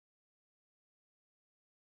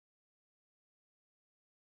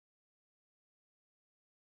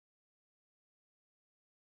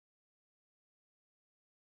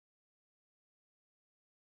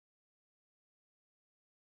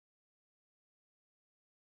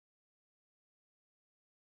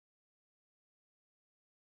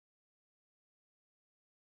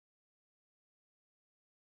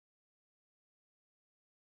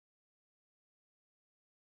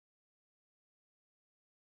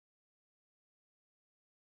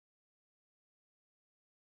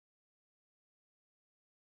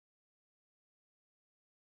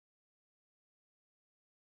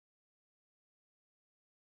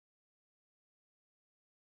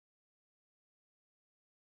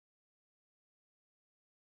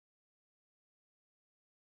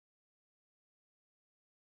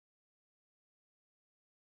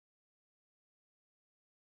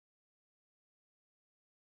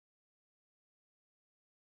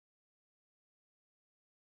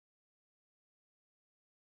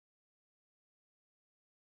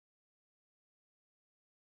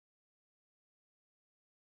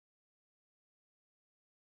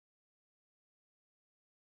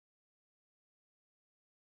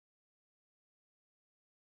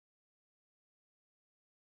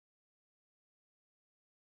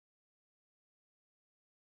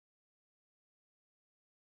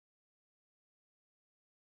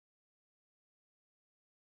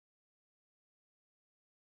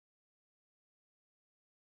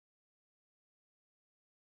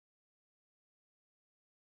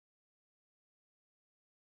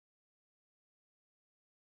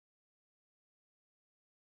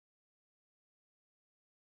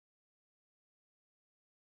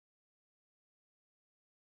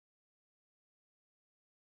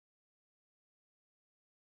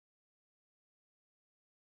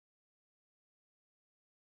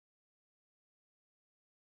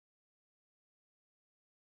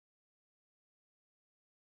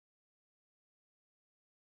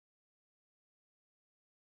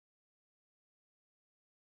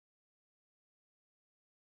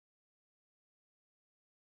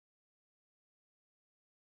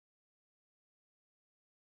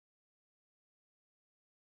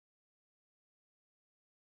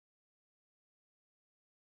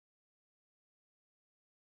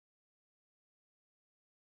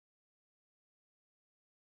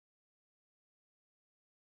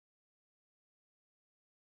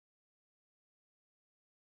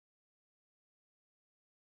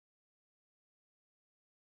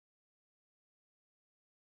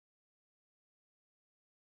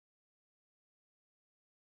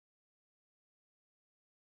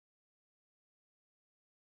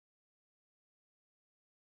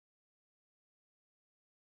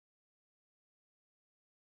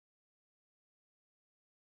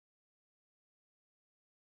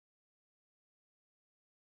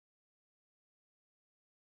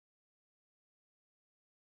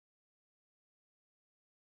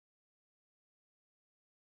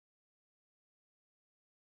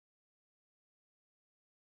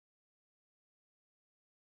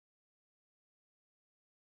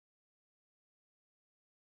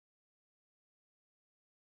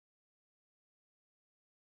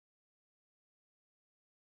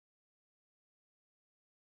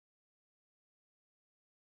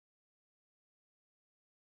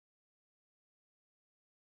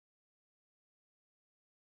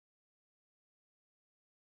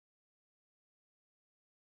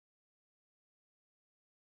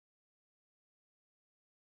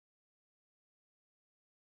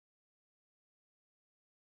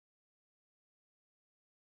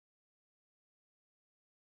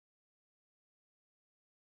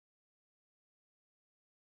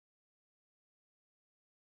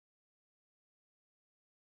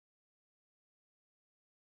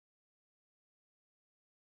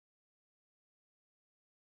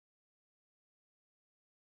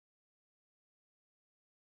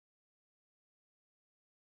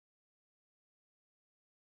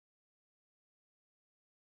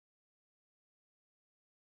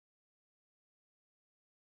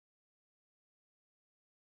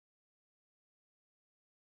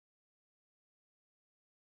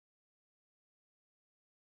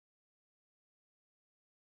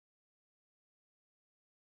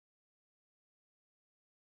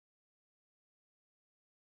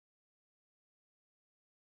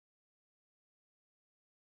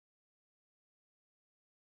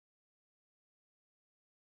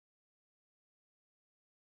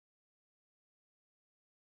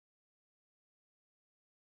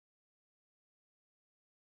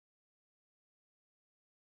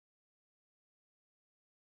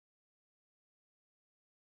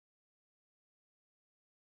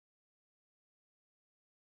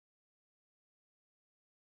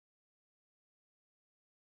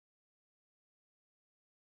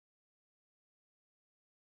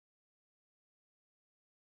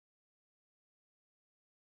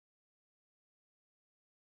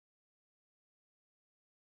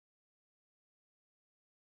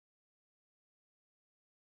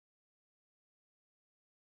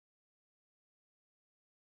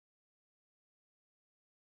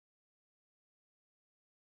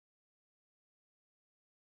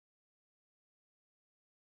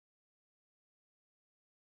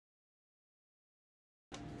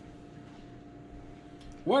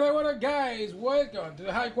What up, guys? Welcome to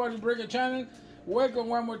the High Quality Breaker channel. Welcome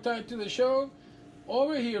one more time to the show.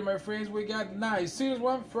 Over here, my friends, we got nice Series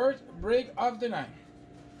 1 first break of the night.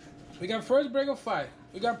 We got first break of 5.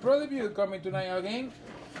 We got Pro Debut coming tonight again.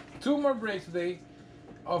 2 more breaks today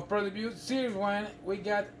of Pro Debut. Series 1, we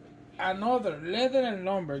got another leather and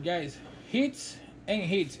lumber, guys. Hits and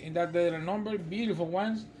hits in that leather and lumber. Beautiful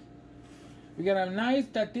ones. We got a nice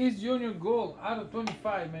TOPPS Junior Gold out of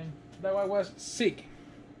 25, man. That one was sick.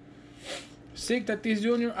 Sick TOPPS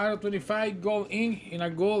Junior out of 25 gold ink in a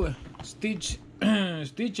gold stitches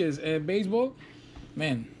baseball.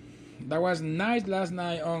 Man, that was nice last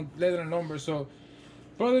night on leather and lumber. So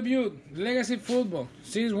Pro Debut Legacy Football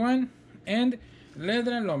Series 1 and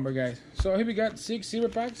leather and lumber, guys. So here we got 6 zero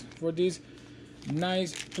packs for these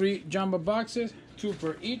nice 3 jumbo boxes, 2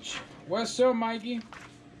 per each. What's up, Mikey?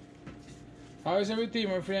 How is everything,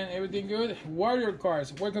 my friend? Everything good? Warrior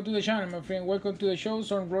cards. Welcome to the channel, my friend. Welcome to the show.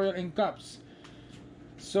 Some Royal in Cups.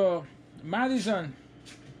 So, Madison,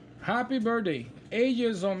 happy birthday. 8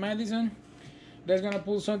 years old, Madison. That's gonna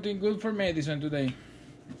pull something good for Madison today.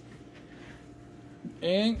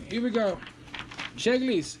 And here we go.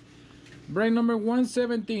 Checklist. Break number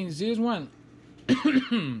 117, Series 1.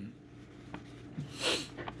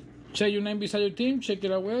 Check your name beside your team. Check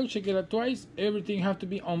it out well. Check it out twice. Everything have to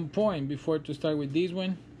be on point before to start with this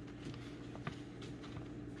one.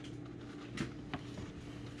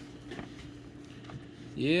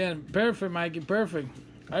 Yeah, perfect, Mikey. Perfect.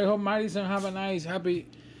 I hope Madison have a nice, happy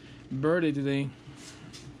birthday today.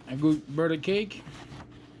 A good birthday cake.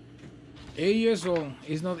 8 years old.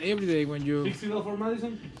 It's not every day when you. Pixie doll for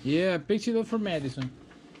Madison? Yeah, pixie doll for Madison.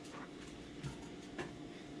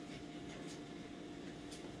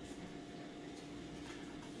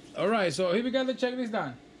 Alright, so here we got the checklist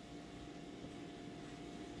done.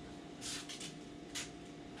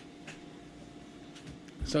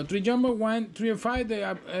 So 3 jumbo, 1, 3 and 5,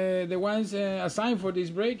 the ones assigned for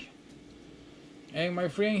this break. And my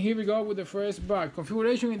friend, here we go with the first box.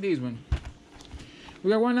 Configuration in this one.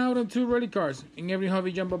 We got 1 out and 2 relic cards in every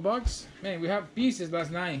hobby jumbo box. Man, we have pieces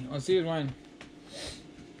last night on Series 1.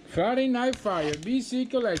 Friday Night Fire, BC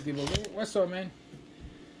Collectible. What's up, man?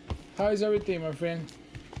 How is everything, my friend?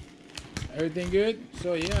 Everything good?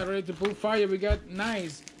 So yeah, ready to pull fire. We got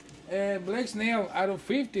nice black snail out of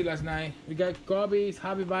 50 last night. We got Kobe's,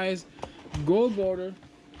 Happy Buys, gold border,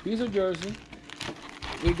 piece of jersey.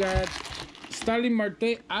 We got Starling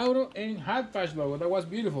Marte auto and hot patch logo. That was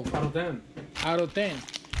beautiful. Out of 10. Out of 10.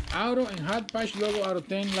 Auto and hot patch logo out of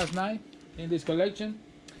 10 last night in this collection.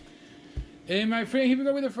 And my friend, here we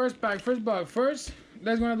go with the first pack, first box. First,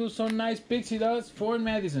 let's gonna do some nice pixie dolls for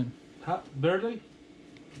Madison. Birthday?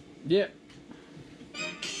 Yeah.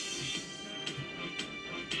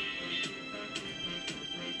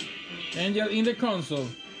 Angel in the console.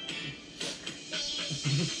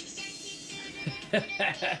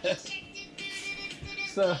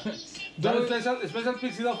 So, Special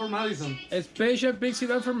pixie doll for Madison. A special pixie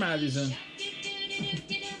doll for Madison.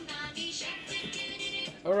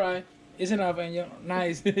 Alright, it's enough, Angel.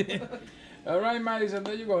 Nice. Alright, Madison,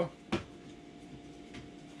 there you go.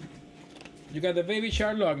 You got the baby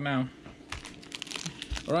Sherlock now.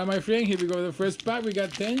 Alright, my friend, here we go with the first pack. We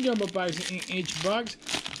got 10 jumbo packs in each box.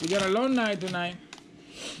 We got a long night tonight.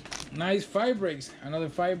 Nice 5 breaks. Another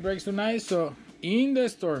 5 breaks tonight. So, in the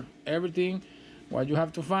store, everything what you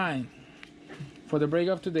have to find for the break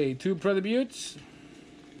of today. 2 Pro Debuts.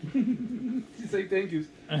 She say thank you.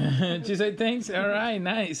 She said thanks. Alright,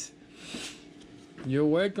 nice. You're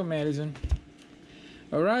welcome, Madison.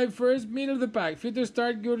 Alright, first middle of the pack. Future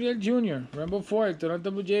Star Gurriel Jr., Rainbow Foil, Toronto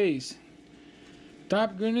Blue Jays.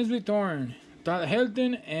 Top Greenest Return, Todd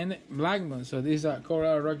Helton, and Blackmon. So this is a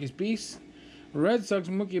Colorado Rockies piece. Red Sox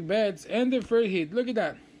Mookie Betts, and the first hit. Look at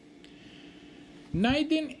that.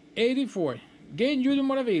 1984. Game Julio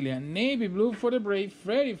Moravilla. Navy Blue for the Brave.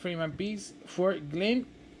 Freddie Freeman piece for Glenn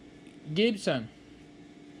Gibson.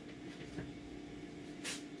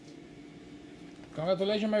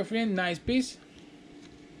 Congratulations, my friend. Nice piece.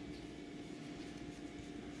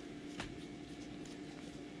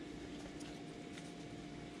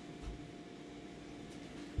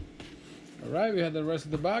 Alright, we have the rest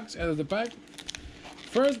of the box out of the pack.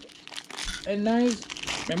 First, a nice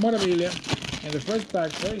memorabilia in the first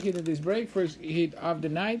pack. First hit of this break, first hit of the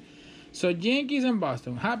night. So Yankees and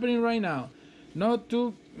Boston happening right now. Not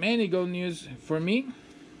too many gold news for me.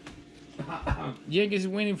 Yankees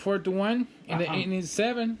winning 4-1 in the inning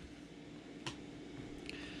 7.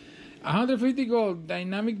 150 gold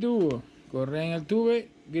dynamic duo. Correa en Altuve,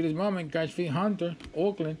 Greatest Moment, Catchfield Hunter,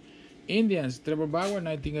 Oakland Indians, Trevor Bauer,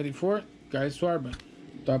 1984. Guys, Schwarber.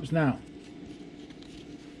 TOPPS now.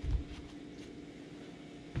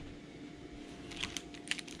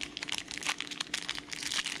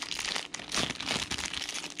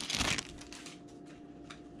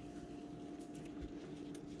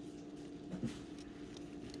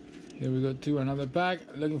 Here we go to another pack.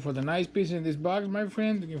 Looking for the nice piece in this box, my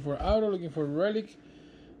friend. Looking for auto, looking for relic.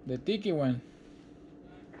 The Tiki one.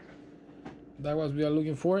 That was we are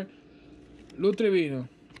looking for. Lou Trevino,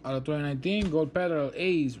 out of 2019. Gold Pedal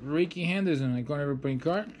Ace. Ricky Henderson, iconic reprint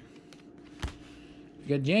card.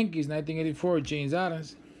 You got Yankees, 1984. James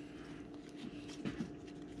Adams.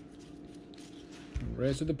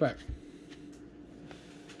 Rest of the pack.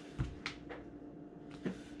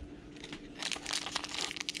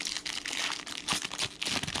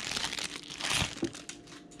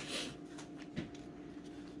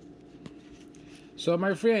 So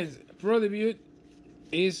my friends, Pro Debut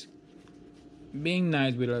is being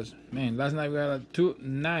nice with us. Man, last night we got two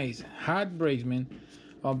nice hot breaks, man,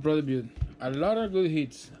 on Pro Debut. A lot of good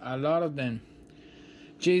hits, a lot of them.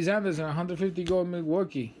 Chase Anderson, 150 gold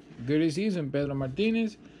Milwaukee. Good season, Pedro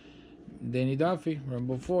Martinez. Danny Duffy,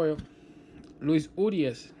 Rainbow Foil. Luis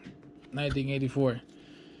Urias, 1984.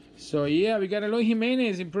 So yeah, we got Eloy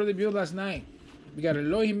Jimenez in Pro Debut last night. We got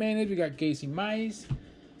Eloy Jimenez, we got Casey Mize.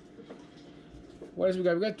 What else we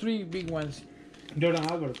got? We got three big ones. Jordan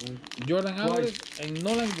Alvarez, man. Jordan Alvarez and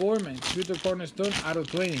Nolan Gorman, future cornerstone out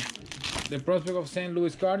of 20. The prospect of St.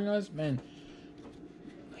 Louis Cardinals, man.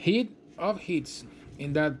 Hit of hits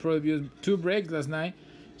in that Pro Debut. Two breaks last night.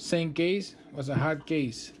 Same case, was a hard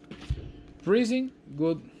case. Freezing,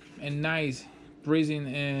 good and nice.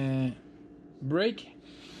 Freezing break.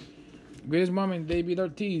 Greatest moment, David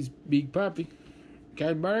Ortiz, Big Papi.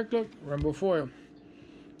 Kyle Barraclough, Rainbow Foil.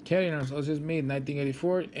 Cardinals, Ozzie Smith,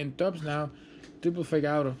 1984. And TOPPS now, triple fake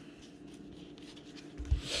auto.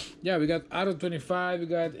 Yeah, we got out of 25. We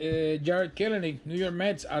got Jared Kelenic, New York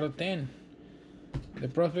Mets, out of 10. The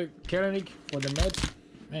prospect Kelenic for the Mets.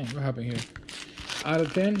 Man, what happened here? Out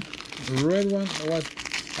of 10. Red one. That was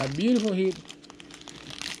a beautiful hit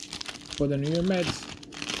for the New York Mets.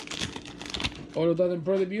 All of that in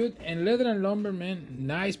Pro Debut. And Leather and Lumber, man.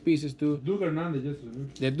 Nice pieces too. Duke Hernandez yesterday.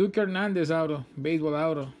 The Duke Hernandez auto, baseball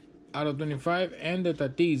auto, out of 25. And the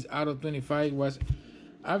Tatis out of 25 was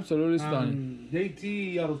absolutely stunning.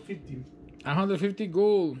 JT out of 50. 150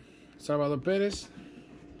 gold. Salvador Perez.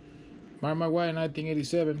 Mark McGwire,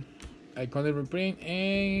 1987. Iconic reprint.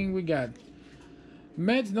 And we got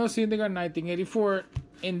Mets No Syndergaard, 1984.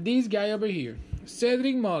 And this guy over here,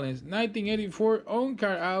 Cedric Mullins, 1984. On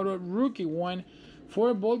card auto, rookie one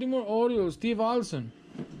for Baltimore Orioles, Steve Olson.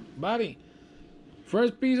 Buddy,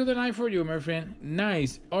 first piece of the night for you, my friend.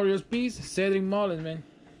 Nice Orioles piece, Cedric Mullins, man.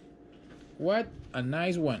 What a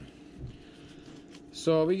nice one.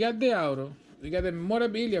 So we got the auto. We got the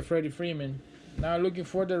memorabilia, Freddie Freeman. Now looking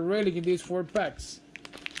for the relic in these 4 packs.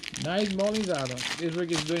 Nice Mullins auto. This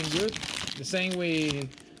rig is doing good. The same way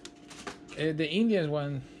the Indians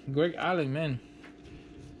one, Greg Allen, man.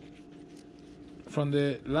 From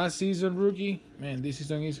the last season rookie, man, this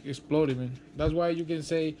season is exploding, man. That's why you can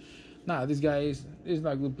say, nah, this guy is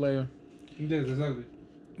not a good player. Yes, exactly.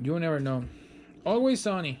 You never know. Always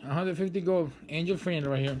Sunny, 150 gold. Angel Friend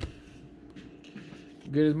right here.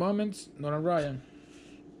 Greatest moments, Nolan Ryan.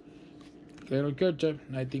 Clayton Kershaw,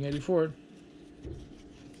 1984.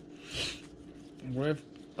 Ref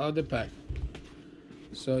of the pack.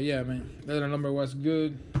 So yeah, man, that number was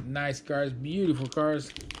good. Nice cars, beautiful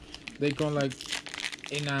cars. They come like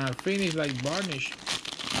in a finish like varnish.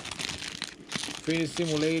 Finish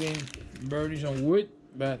simulating varnish on wood,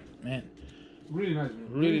 but man, Really nice, man.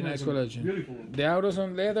 really nice collection. Beautiful. The autos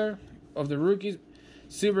on leather of the rookies,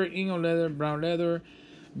 silver ink on leather, brown leather,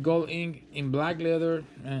 gold ink in black leather.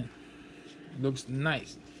 Man, looks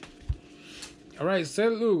nice. All right,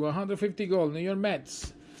 Seth Luke, 150 gold, New York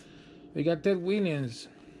Mets. We got Ted Williams,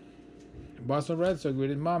 Boston Red Sox,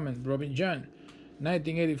 Greatest Moment, Robin John,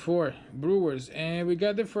 1984, Brewers. And we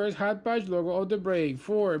got the first hot patch logo of the break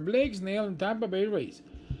for Blake Snell and Tampa Bay Rays.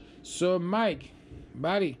 So, Mike,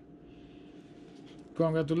 buddy,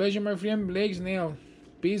 congratulations, my friend, Blake Snell.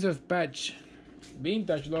 Piece of patch,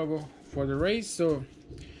 vintage logo for the Rays. So,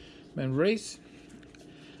 man, Rays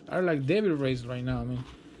are like Devil Rays right now, man.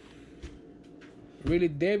 Really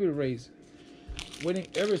Devil Rays. Winning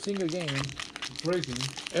every single game, man. Crazy, man.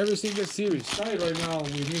 Every single series. Tied right now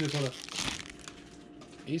with Minnesota.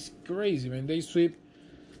 It's crazy, man. They sweep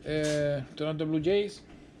Toronto Blue Jays.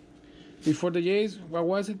 Before the Jays, what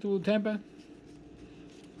was it to Tampa?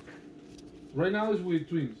 Right now it's with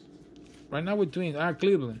Twins. Right now with Twins.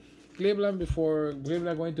 Cleveland. Cleveland before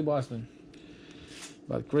Cleveland going to Boston.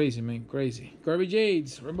 But crazy, man. Crazy. Kirby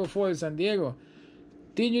Yates, Rainbow Foil, San Diego.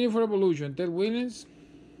 Team Uniform Revolution, Ted Williams,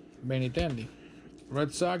 Benny Tandy.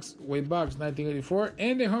 Red Sox, Wade Box, 1984.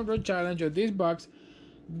 And the 100 challenge of this box,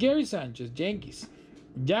 Gary Sanchez, Yankees.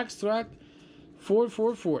 Jack Stratt,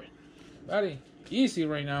 444. Buddy, easy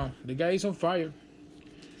right now. The guy is on fire.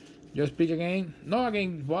 Just pick again. Not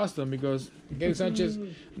against Boston because Gary Sanchez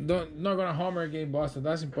not gonna homer against Boston.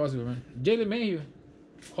 That's impossible, man. Jalen Mayhew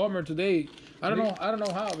homer today. I don't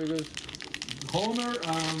know how because Homer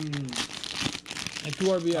and 2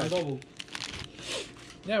 RBI. double.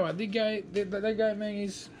 Yeah, but that guy, man,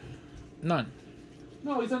 is none.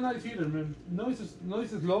 No, he's a nice hitter, man. No,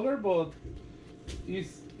 he's a slugger, but he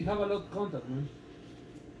have a lot of contact, man.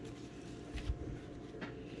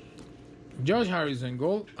 Josh Harrison,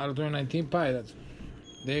 goal out of 2019 Pirates.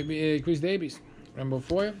 Chris Davis, Rainbow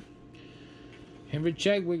Foil. Henry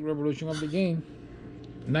Chadwick, Revolution of the Game.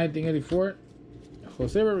 1984.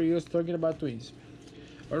 Jose Barrios talking about Twins.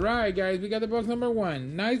 Alright, guys, we got the box number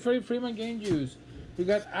 1. Nice Freddie Freeman game juice. We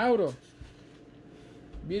got auto.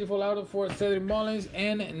 Beautiful auto for Cedric Mullins.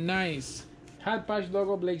 And nice hot patch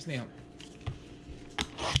logo Blake Snell.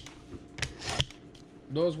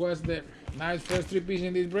 Those was the nice first 3 pieces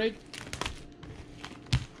in this break.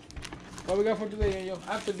 What we got for today, Angel?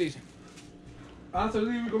 After this. After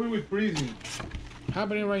this, we're coming with freezing.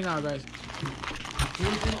 Happening right now, guys.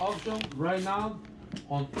 Freezing auction right now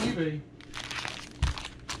on eBay.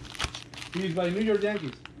 He's by New York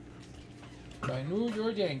Yankees. By New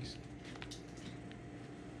York Yankees.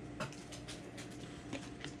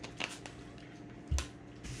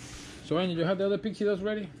 So, Angel, you have the other pixie dust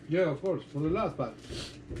ready? Yeah, of course. For the last pack.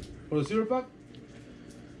 For the zero pack,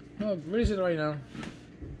 No, where is it right now?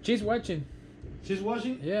 She's watching. she's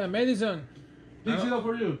watching. Yeah, Madison. Pixie it up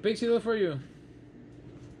for you. Pixie dust for you.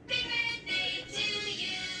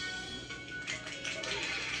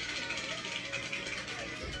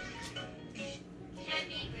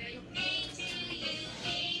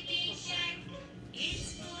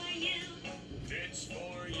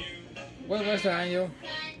 What was that, Angel?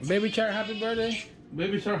 Baby Shark, happy birthday.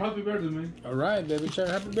 Baby Shark, happy birthday, man. Alright, Baby Shark,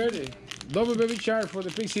 happy birthday. Double Baby Shark for the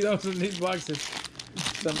pixie dust in these boxes.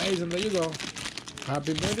 It's amazing. There you go.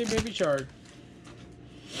 Happy birthday, Baby Shark.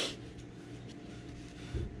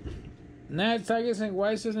 Nats, Tigers, and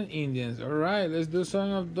White Sox and Indians. Alright, let's do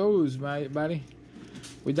some of those, my buddy.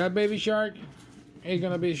 With that Baby Shark, it's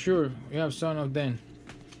gonna be sure we have some of them.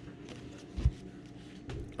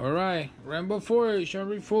 Alright, Rainbow Foil, Sean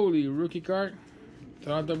Reed Foley, rookie card.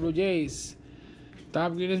 Toronto Blue Jays.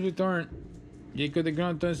 Top Greatest Return. Jacob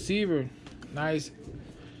DeGrom, Seaver. Nice.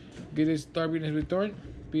 Greatest Top Greatest Return.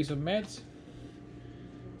 Piece of Mets.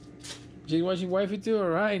 Just watching Wifey too.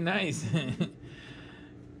 Alright, nice.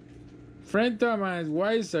 Frank Thomas,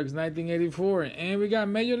 White Sox, 1984. And we got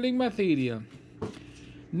Major League Material.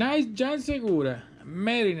 Nice John Segura,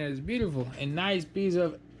 Mariners, beautiful. And nice piece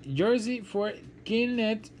of jersey for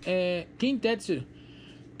Kintetsu,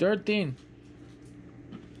 13.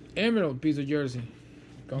 Emerald piece of jersey.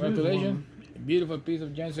 Congratulations. Beautiful piece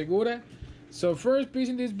of John Segura. So first piece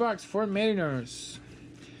in this box for Mariners.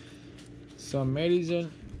 So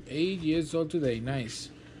Madison, 8 years old today. Nice.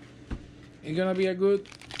 It's gonna be a good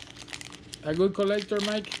collector,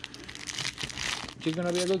 Mike. She's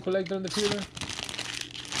gonna be a good collector in the future.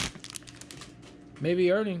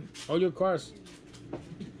 Maybe earning all your cars.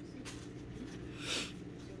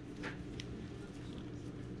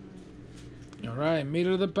 All right,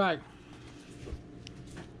 middle of the pack.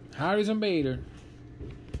 Harrison Bader,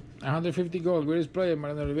 150 gold, greatest player,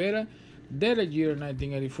 Mariano Rivera, Derek Jeter,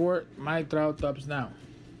 1984, Mike Trout, tops now.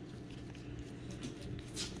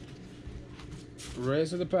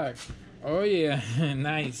 Rest of the pack. Oh yeah,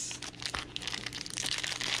 nice.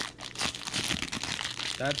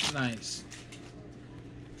 That's nice.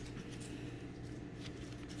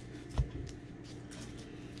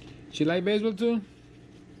 She like baseball too?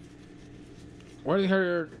 What is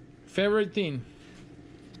her favorite team?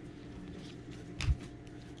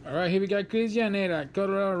 Alright, here we got Chris Llanera,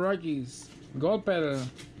 Colorado Rockies. Gold pedal.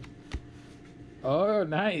 Oh,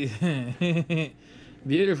 nice.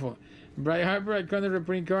 Beautiful. Bryce Harper, iconic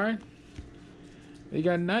reprint card. We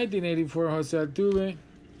got 1984 Jose Altuve.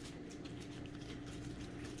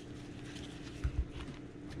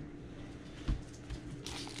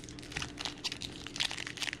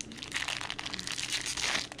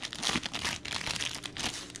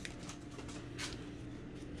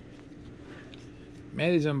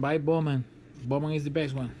 Madison by Bowman. Bowman is the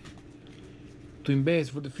best one. To invest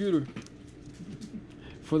for the future.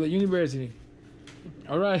 For the university.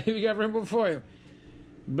 Alright, here we got Rainbow Foil.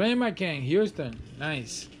 Blaine McCann, Houston.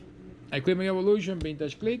 Nice. Equipment Evolution,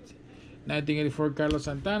 Vintage Clit. 1984 Carlos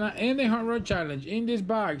Santana. And the Home Run Challenge in this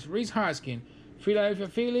box. Reese Hoskin. Philadelphia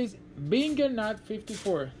Phillies. Binger Knot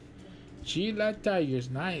 54. Chila Tigers.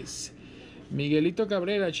 Nice. Miguelito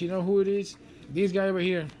Cabrera. You know who it is? This guy over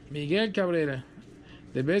here. Miguel Cabrera.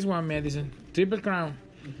 The best one, Madison. Triple Crown.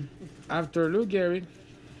 After Lou Gehrig.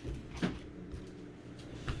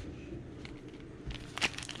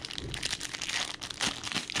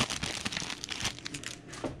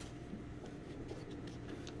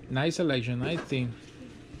 Nice selection, nice team.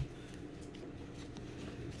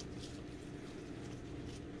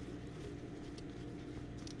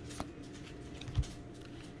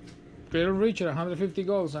 Greatest Richard, 150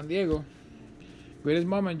 goals, San Diego. Greatest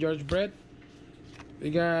moment, George Brett. We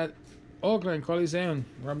got Oakland Coliseum,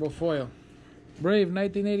 Rambo Foil. Brave,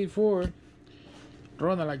 1984.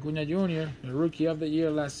 Ronald Acuña Jr., the Rookie of the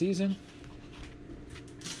Year last season.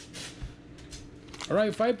 All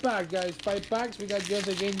right, 5 packs, guys. 5 packs. We got just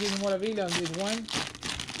again Jimmy Moravilla on this one.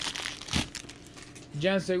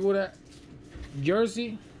 Jan Segura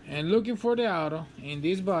jersey. And looking for the auto in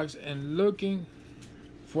this box. And looking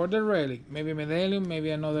for the relic. Maybe medallion,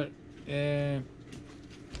 maybe another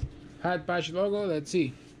hat patch logo. Let's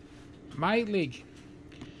see. Mike Leake.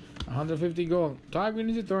 150 gold. Todd Green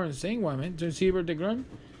is the turn. Same one, man. To Seaver the Grum.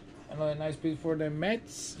 Another nice piece for the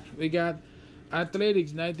Mets. We got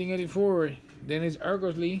Athletics 1984. Dennis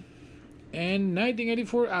Eckersley. And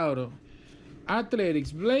 1984 auto.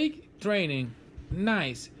 Athletics. Blake Training.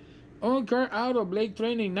 Nice. On car auto. Blake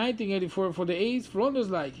Training 1984 for the A's. Flunders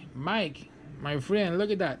like Mike. My friend.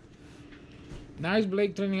 Look at that. Nice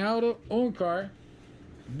Blake Training auto. On car.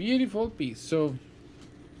 Beautiful piece. So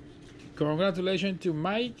congratulations to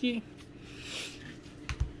Mikey.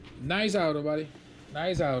 Nice auto, buddy.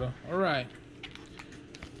 Nice auto. All right.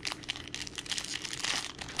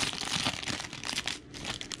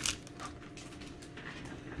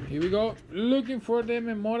 Here we go. Looking for the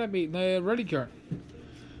memorabilia, the rally card.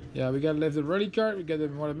 Yeah, we got left the rally card. We got the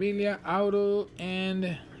memorabilia, auto,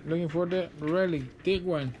 and looking for the rally. Take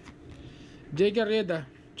one. Jake Arrieta,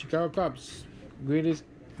 Chicago Cubs. Greatest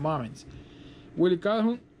moments. Willie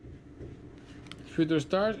Calhoun, Future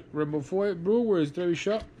Stars, Rainbow Foil, Brewers, Trevi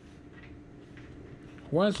Shaw.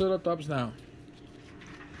 One solo tops now.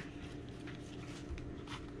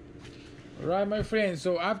 Alright, my friends,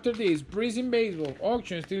 so after this Prison Baseball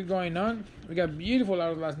auction still going on. We got beautiful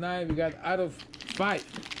out of last night. We got out of 5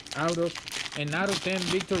 out of 10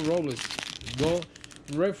 Victor Robles gold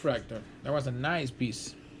refractor. That was a nice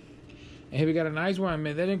piece. And here we got a nice one,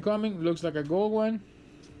 medallion coming, looks like a gold one.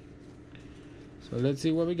 So let's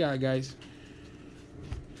see what we got, guys.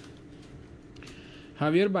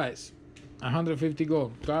 Javier Baez, 150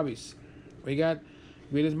 gold. Cubbies. We got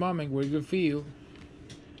Greatest Moment, Wrigley Field.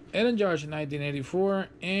 Aaron Judge, 1984,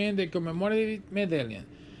 and the commemorative medallion.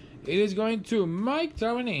 It is going to Mike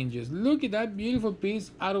Trout and Angels. Look at that beautiful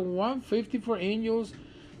piece out of 150 for Angels.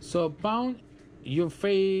 So pound your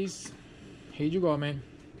face. Here you go, man.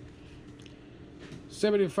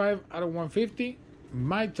 75 out of 150.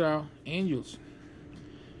 Mike Trout, Angels.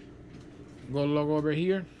 Gold logo over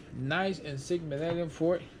here. Nice and sick medallion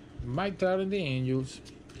for Mike Trout and the Angels.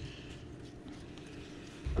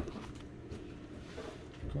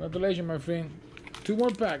 Congratulations, my friend. 2 more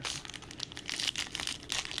packs.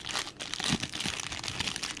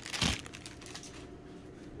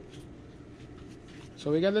 So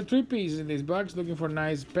we got the 3 pieces in this box. Looking for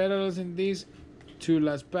nice pedals in these 2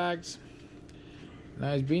 last packs.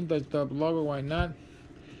 Nice vintage top logo, why not?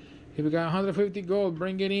 Here we got 150 gold.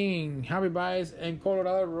 Bring it in. Happy Baez and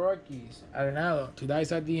Colorado Rockies. Arenado to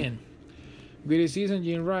dice at the end. Greatest season,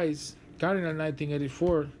 Gene Rice. Cardinal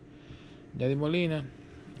 1984. Daddy Molina.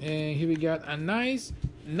 And here we got a nice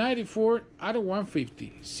 94 out of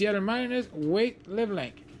 150. Seattle Mariners, Wade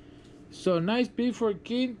LeBlanc. So nice pick for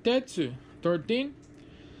King Tetsu. 13.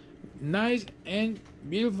 Nice and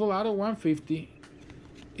beautiful out of 150.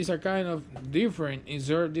 It's a kind of different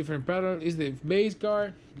insert, different pattern. It's the base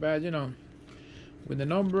card, but you know, with the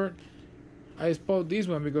number, I spot this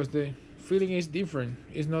one because the feeling is different.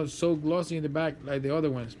 It's not so glossy in the back like the other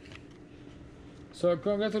ones. So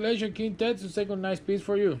congratulations, King Tetsu. Second nice piece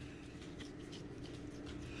for you.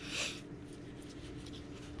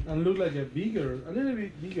 And look like a little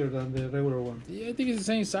bit bigger than the regular one. Yeah, I think it's the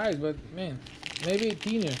same size, but man, maybe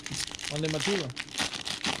thinner on the material.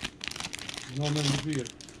 No, man, it's bigger.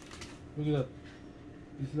 Look at that.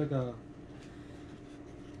 It's like a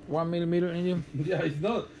 1 millimeter engine. Yeah, it's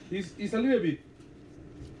not. It's a little bit.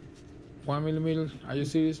 1 millimeter. Are you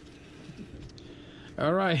serious?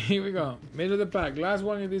 All right, here we go. Middle of the pack. Last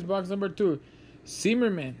one in this box, number 2.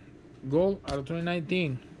 Zimmerman, gold out of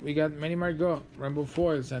 2019. We got Manny Margot, Rainbow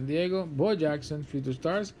Foil, San Diego, Bo Jackson, Future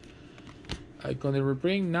Stars, Iconic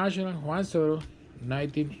Reprint, National, Juan Soto,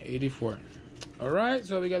 1984. All right,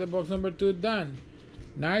 so we got the box number 2 done.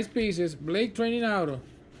 Nice pieces. Blake Training auto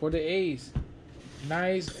for the A's.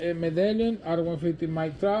 Nice medallion out of 150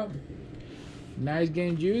 Mike Trout. Nice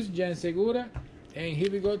game juice, Jan Segura. And here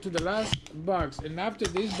we go to the last box. And after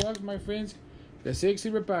this box, my friends, the 6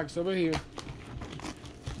 silver packs over here.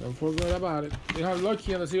 Don't forget about it. We have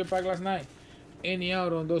lucky on the silver pack last night. Any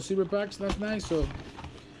out on those silver packs last night, so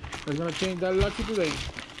we're gonna change that lucky today.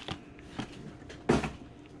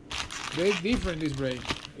 Very different this break.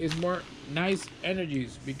 It's more nice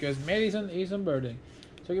energies because medicine is on burden.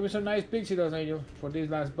 So give me some nice pixie dust, Angel, for this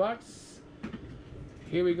last box.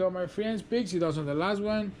 Here we go, my friends. Pixie dust on the last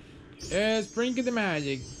one. Sprinkle the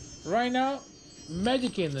magic. Right now,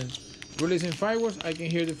 Magic Kingdom releasing fireworks. I can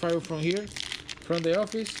hear the fireworks from here, from the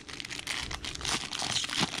office.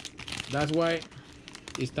 That's why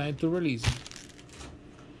it's time to release it.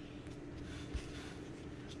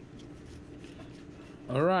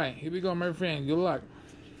 All right, here we go, my friend. Good luck.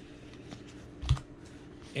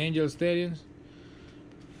 Angel Stadiums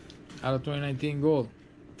out of 2019 gold.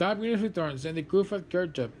 Top winners return. Sandy Koufax,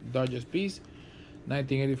 Kirchhoff, Dodgers piece.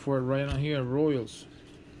 1984 right on here. Royals.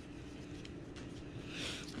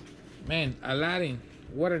 Man, Aladdin.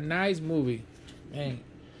 What a nice movie. Man,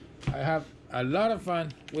 I have a lot of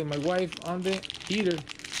fun with my wife on the theater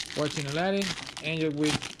watching Aladdin. Angel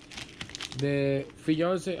with the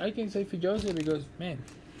fiance. I can say fiance because, man,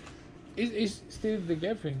 it's still the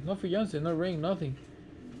girlfriend. No fiance, no ring, nothing.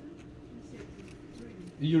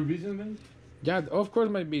 Your business, man? Yeah, of course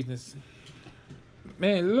my business.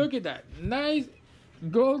 Man, look at that. Nice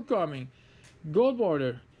gold coming. Gold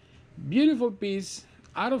border. Beautiful piece.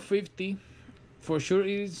 Out of 50. For sure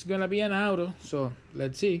it's going to be an auto. So,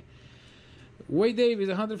 let's see. Wade Davis,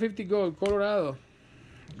 150 gold. Colorado.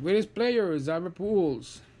 Greatest player, Albert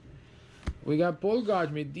Pujols. We got Paul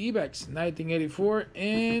Goldschmidt, D-backs, 1984.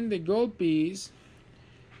 And the gold piece.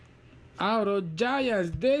 Auto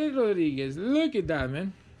Giants, Derek Rodriguez. Look at that,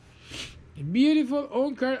 man. Beautiful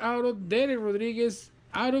on-card auto, Derek Rodriguez,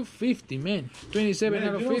 out of 50, man. 27 man,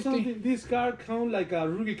 out of 50. This card count like a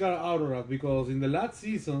rookie card auto because in the last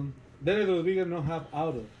season, Derek Rodriguez don't have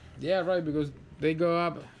auto. Yeah, right, because they go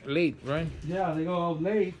up late, right? Yeah, they go out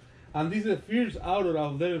late. And this is the first auto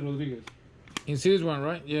of Derek Rodriguez. In Series 1,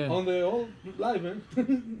 right? Yeah. On the old live,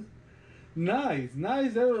 man. Nice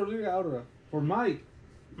Derek Rodriguez auto for Mike.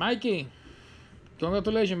 Mikey,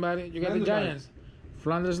 congratulations, buddy. You got the Giants.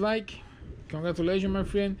 Flanders like. Congratulations, my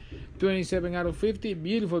friend. 27 out of 50.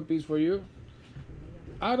 Beautiful piece for you.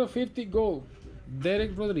 Out of 50 gold.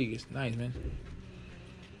 Derek Rodriguez. Nice, man.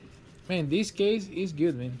 Man, this case is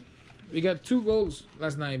good, man. We got 2 goals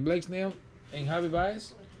last night. Blake Snell and Javi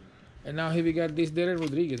Baez. And now here we got this Derek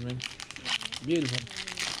Rodriguez, man. Beautiful.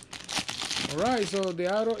 Alright, so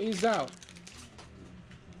the auto is out.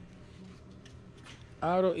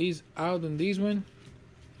 Auto is out on this one.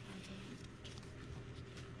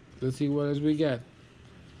 Let's see what else we got.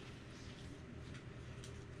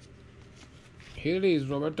 Here it is,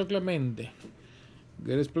 Roberto Clemente.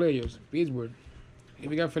 Greatest players, Pittsburgh. Here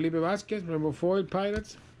we got Felipe Vasquez, Rainbow Foil,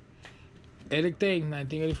 Pirates. Eric Tate,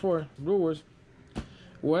 1984, Brewers.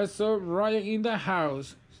 What's up, Ryan in the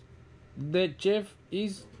house? The chef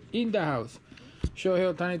is in the house. Show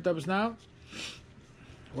here, Tiny Tops now.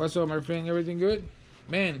 What's up, my friend? Everything good?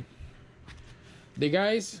 Man, the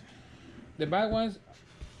guys, the bad ones,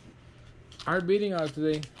 are beating us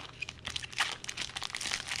today.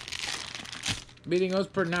 Beating us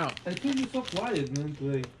per now. I think you're so quiet, man,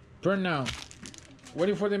 today. Per now.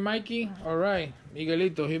 Waiting for the Mikey. Alright,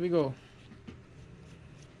 Miguelito, here we go.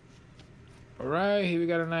 Alright, here we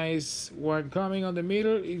got a nice one coming on the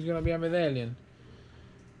middle. It's gonna be a medallion.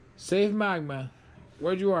 Save Magma.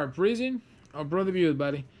 Where you are? Prison or Brother Butte,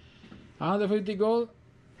 buddy? 150 gold.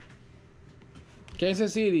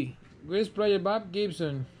 Kansas City. Greatest player Bob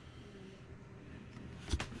Gibson.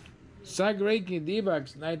 Zach Greinke,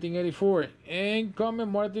 D-backs, 1984. And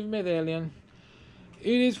commemorative medallion.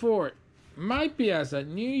 It is for Mike Piazza,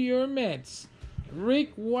 New York Mets.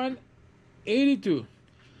 Rick 182.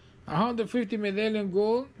 150 medallion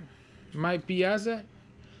gold. Mike Piazza.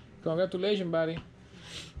 Congratulations, buddy.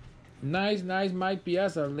 Nice Mike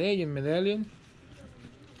Piazza, legend medallion.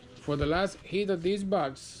 For the last hit of this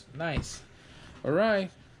box. Nice.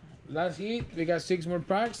 Alright. Last hit. We got 6 more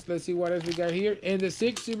packs. Let's see what else we got here. And the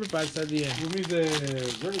 6 silver packs at the end. You mean the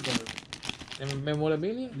red card? The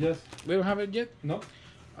memorabilia? Yes. We don't have it yet? No.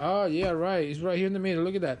 Oh, yeah, right. It's right here in the middle.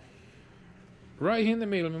 Look at that. Right here in the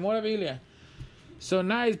middle. Memorabilia. So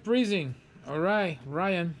nice. Prison. Alright,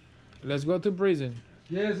 Ryan. Let's go to prison.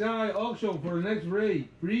 Yes, guy. Auction for the next break.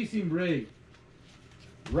 Prison break.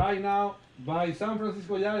 Right now by San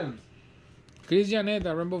Francisco Giants. Chris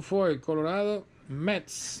Janetta, Rainbow Foil, Colorado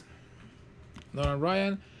Mets. Nolan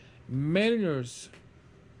Ryan, Mariners.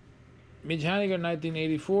 Mitch Haniger,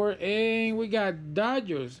 1984. And we got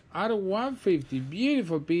Dodgers out of 150.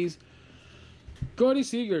 Beautiful piece. Cody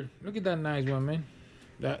Seager. Look at that nice one, man.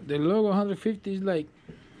 The logo 150 is like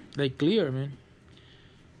clear, man.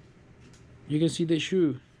 You can see the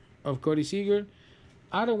shoe of Cody Seager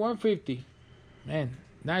out of 150. Man,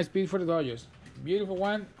 nice piece for the Dodgers. Beautiful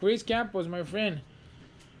one. Chris Campos, my friend.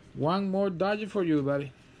 One more Dodger for you,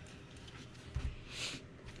 buddy.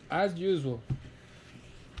 As usual.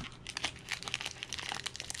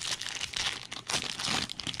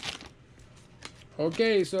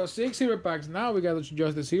 Okay, so 6 silver packs. Now we got to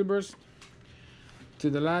adjust the silvers to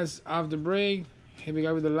the last of the break. Here we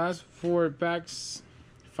go with the last 5 packs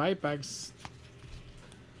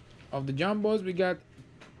of the jumbos. We got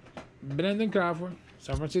Brendan Crawford,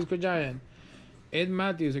 San Francisco Giant. Ed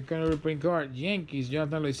Matthews, a current reprint card. Yankees,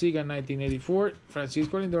 Jonathan Loisiga, 1984.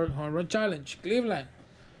 Francisco Lindor, home run challenge. Cleveland.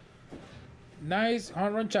 Nice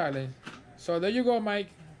home run challenge. So there you go, Mike.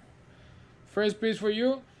 First piece for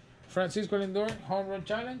you. Francisco Lindor, home run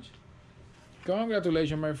challenge.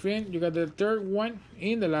 Congratulations, my friend. You got the third one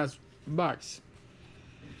in the last box.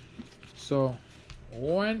 So,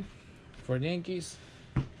 1 for Yankees,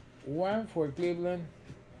 1 for Cleveland,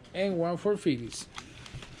 and 1 for Phillies.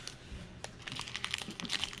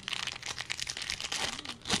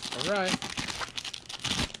 All right.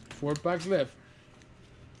 4 packs left.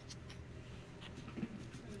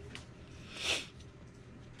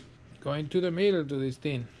 Going to the middle to this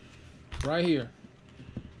thing. Right here.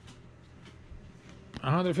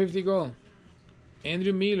 150 gold.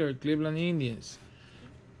 Andrew Miller, Cleveland Indians.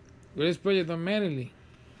 Greatest project on Manly.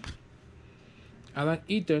 Alan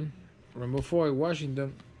Eaton, Rainbow Foil,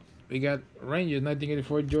 Washington. We got Rangers,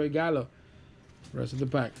 1984, Joey Gallo. Rest of the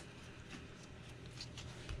pack.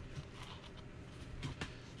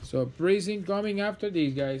 So pricing coming after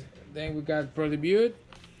these guys. Then we got Pro Debut,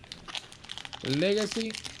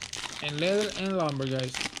 Legacy, and Leather and Lumber,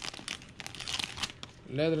 guys.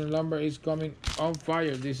 Leather and Lumber is coming on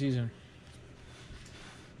fire this season.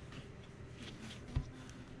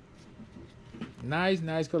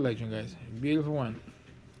 Nice collection, guys. Beautiful one.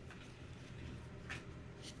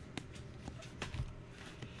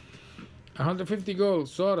 $150 gold,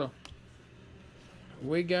 Soto.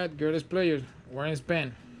 We got greatest players, Warren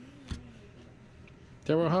Span.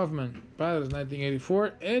 Trevor Hoffman, Padres,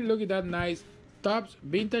 1984. And look at that nice TOPPS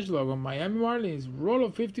vintage logo. Miami Marlins, roll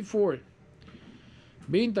of 54.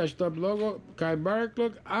 Vintage top logo. Kyle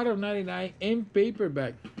Barclock out of 99 in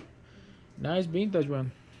paperback. Nice vintage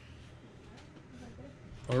one.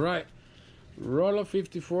 Alright. Roll of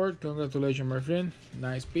 54. Congratulations, my friend.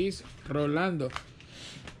 Nice piece. Rolando.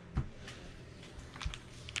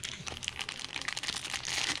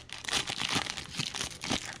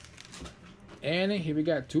 And here we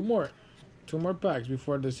got two more packs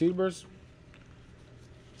before the silvers.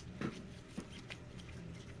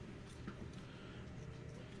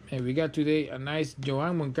 And we got today a nice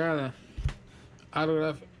Joan Moncada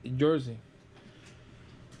autograph jersey.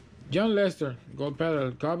 John Lester, gold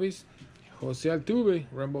pedal Cubbies. Jose Altuve,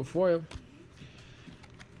 Rainbow Foil.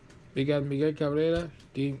 We got Miguel Cabrera,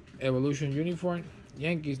 Team Evolution uniform.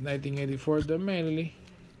 Yankees, 1984, the Manly.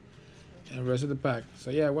 And rest of the pack. So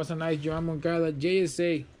yeah, it was a nice Joan Moncada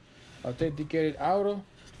JSA authenticated auto.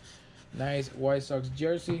 Nice White Sox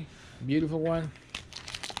jersey. Beautiful one.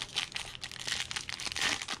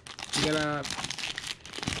 We got a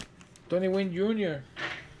Tony Gwynn Jr.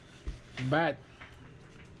 bat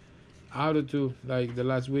auto too, like the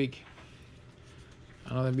last week.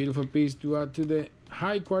 Another beautiful piece to add to the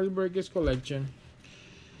high quality breakers collection.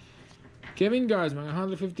 Kevin Gausman,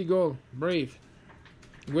 150 gold, Brave.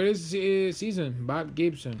 Greatest season, Bob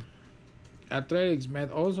Gibson. Athletics,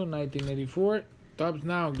 Matt Olson, 1984. TOPPS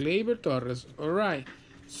now, Gleyber Torres. Alright,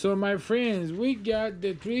 so my friends, we got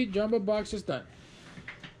the 3 jumbo boxes done.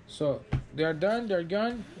 So they are done, they're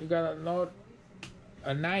gone. We got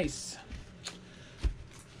a nice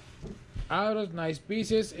autos, nice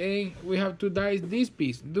pieces, and we have to dice this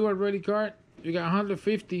piece. Do a ready card. You got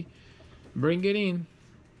 150. Bring it in.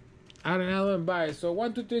 Arenado and Baez. So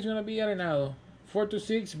 1, 2, 3 is gonna be Arenado. 4 to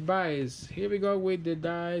 6 Baez. Here we go with the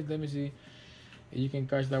dice. Let me see if you can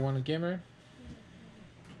catch that one on camera.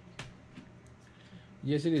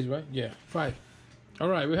 Yes, it is, right? Yeah, 5. All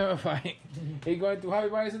right, we have a 5. He's going to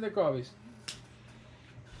have Baez in the Cubbies.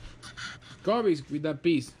 Cubbies with that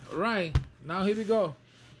piece. All right, now here we go.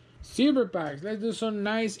 Silver packs. Let's do some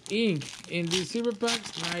nice ink in these silver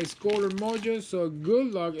packs. Nice color mojo. So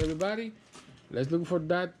good luck, everybody. Let's look for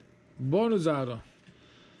that bonus auto.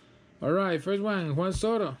 All right, first one, Juan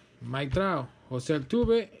Soto, Mike Trout, Jose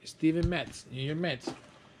Altuve, Steven Metz, New York Mets.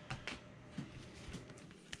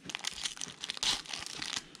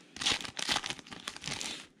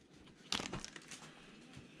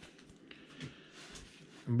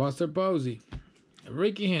 Buster Posey,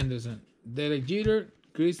 Ricky Henderson, Derek Jeter,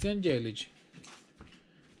 Christian Yelich.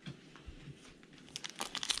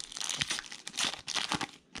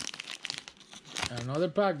 Another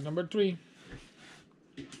pack, number 3.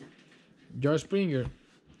 George Springer,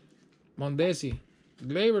 Mondesi,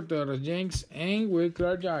 Gleyber Torres, Yanks, and Will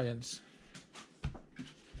Clark Giants.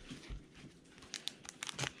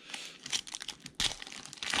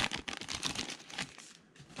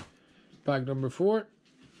 Pack number 4.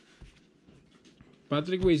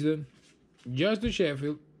 Patrick Wisdom, Justin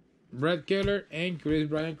Sheffield, Brad Keller, and Chris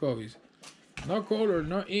Bryant Covies. No color,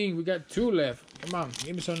 no ink. We got 2 left. Come on,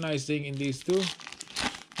 give me some nice thing in these 2.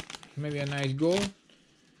 Maybe a nice goal.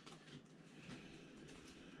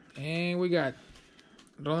 And we got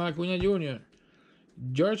Ronald Acuña Jr.,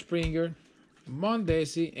 George Springer,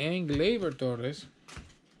 Mondesi, and Gleyber Torres.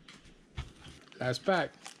 Last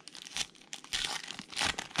pack.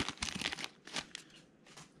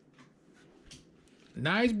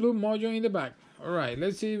 Nice blue mojo in the back. All right,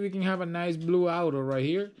 let's see if we can have a nice blue auto right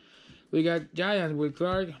here. We got Giants with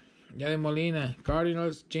Clark, Yadier Molina,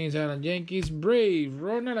 Cardinals, James Allen, Yankees, Braves,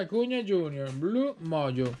 Ronald Acuña Jr., blue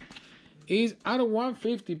mojo. Is out of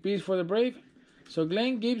 150 piece for the Brave. So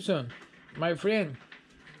Glenn Gibson, my friend,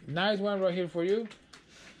 nice one right here for you.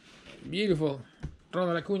 Beautiful,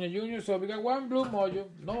 Ronald Acuña Jr. So we got 1 blue mojo,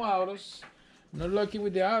 no autos. Not lucky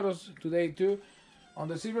with the autos today too. On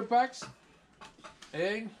the silver packs.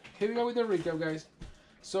 And here we go with the recap, guys.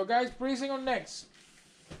 So guys, precinct on next.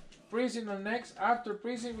 Precinct on next. After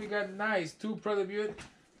precinct, we got nice 2 pro debut,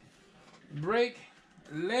 break,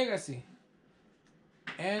 legacy,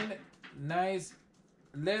 and nice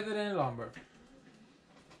leather and lumber.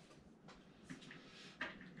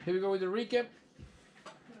 Here we go with the recap.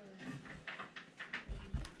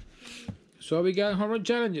 So we got home run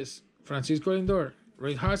challenges: Francisco Lindor,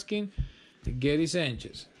 Ray Hoskin, Gary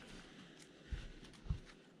Sanchez.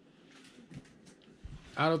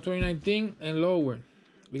 Out of 2019 and lower,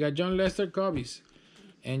 we got John Lester Cobies,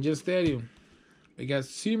 Angel Stadium. We got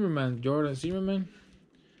Zimmerman, Jordan Zimmerman.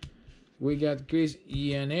 We got Chris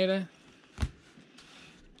Iannetta,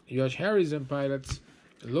 Josh Harrison Pirates,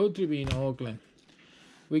 Lou Tribune Oakland.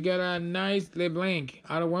 We got a nice LeBlanc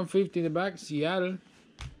out of 150 in the back, Seattle.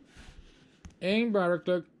 And Barrett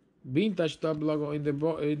Clark, vintage top logo in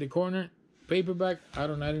the corner, paperback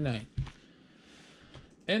out of 99.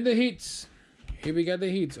 And the hits. Here we got the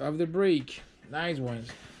hits of the break. Nice ones.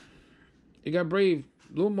 You got Brave,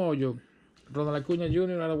 Blue Mojo, Ronald Acuña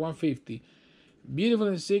Jr. out of 150. Beautiful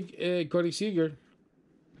and sick Cody Seager.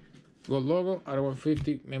 Gold logo out of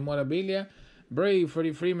 150. Memorabilia. Brave,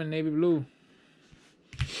 Freddie Freeman, Navy Blue.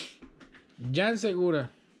 Jan Segura.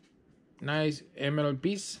 Nice emerald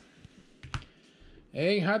piece.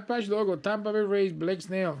 And Hot Patch logo. Tampa Bay Rays, Blake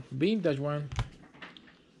Snell. Vintage one.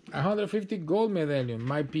 150 gold medallion.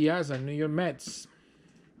 Mike Piazza, New York Mets.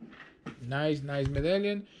 Nice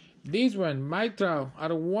medallion. This one, Mike Trout,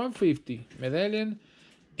 out of 150. Medallion.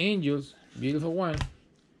 Angels. Beautiful one.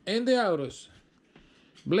 And the autos.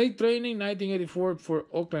 Blake Training, 1984 for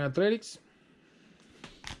Oakland Athletics.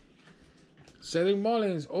 Cedric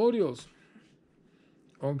Mullins, Orioles.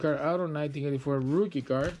 On card auto, 1984 rookie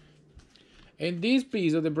card. And this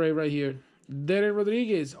piece of the Brave right here. Derek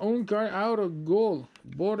Rodriguez, on card auto gold.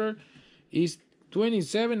 Border is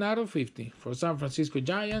 27 out of 50 for San Francisco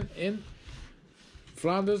Giants and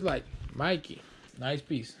Flanders like Mikey. Nice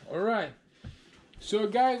piece. All right. So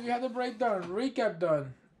guys, we have the breakdown, recap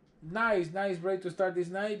done. Nice break to start this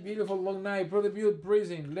night. Beautiful long night. Pro debut,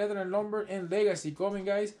 prison, leather and lumber, and legacy coming,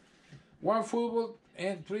 guys. 1 football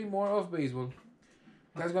and 3 more of baseball.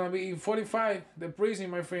 That's gonna be in 45. The prison,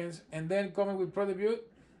 my friends, and then coming with pro debut.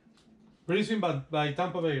 Prison by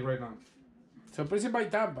Tampa Bay right now. So prison by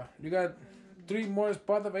Tampa. You got 3 more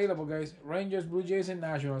spots available, guys. Rangers, Blue Jays, and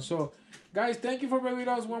Nationals. So, guys, thank you for being with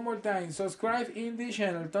us one more time. Subscribe in the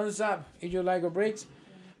channel. Thumbs up if you like our breaks.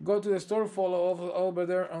 Go to the store. Follow over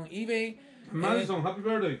there on eBay. Madison, happy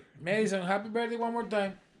birthday. Madison, happy birthday one more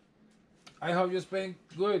time. I hope you spend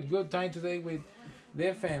good time today with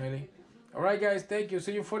their family. All right, guys. Thank you.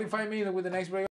 See you in 45 minutes with the next break.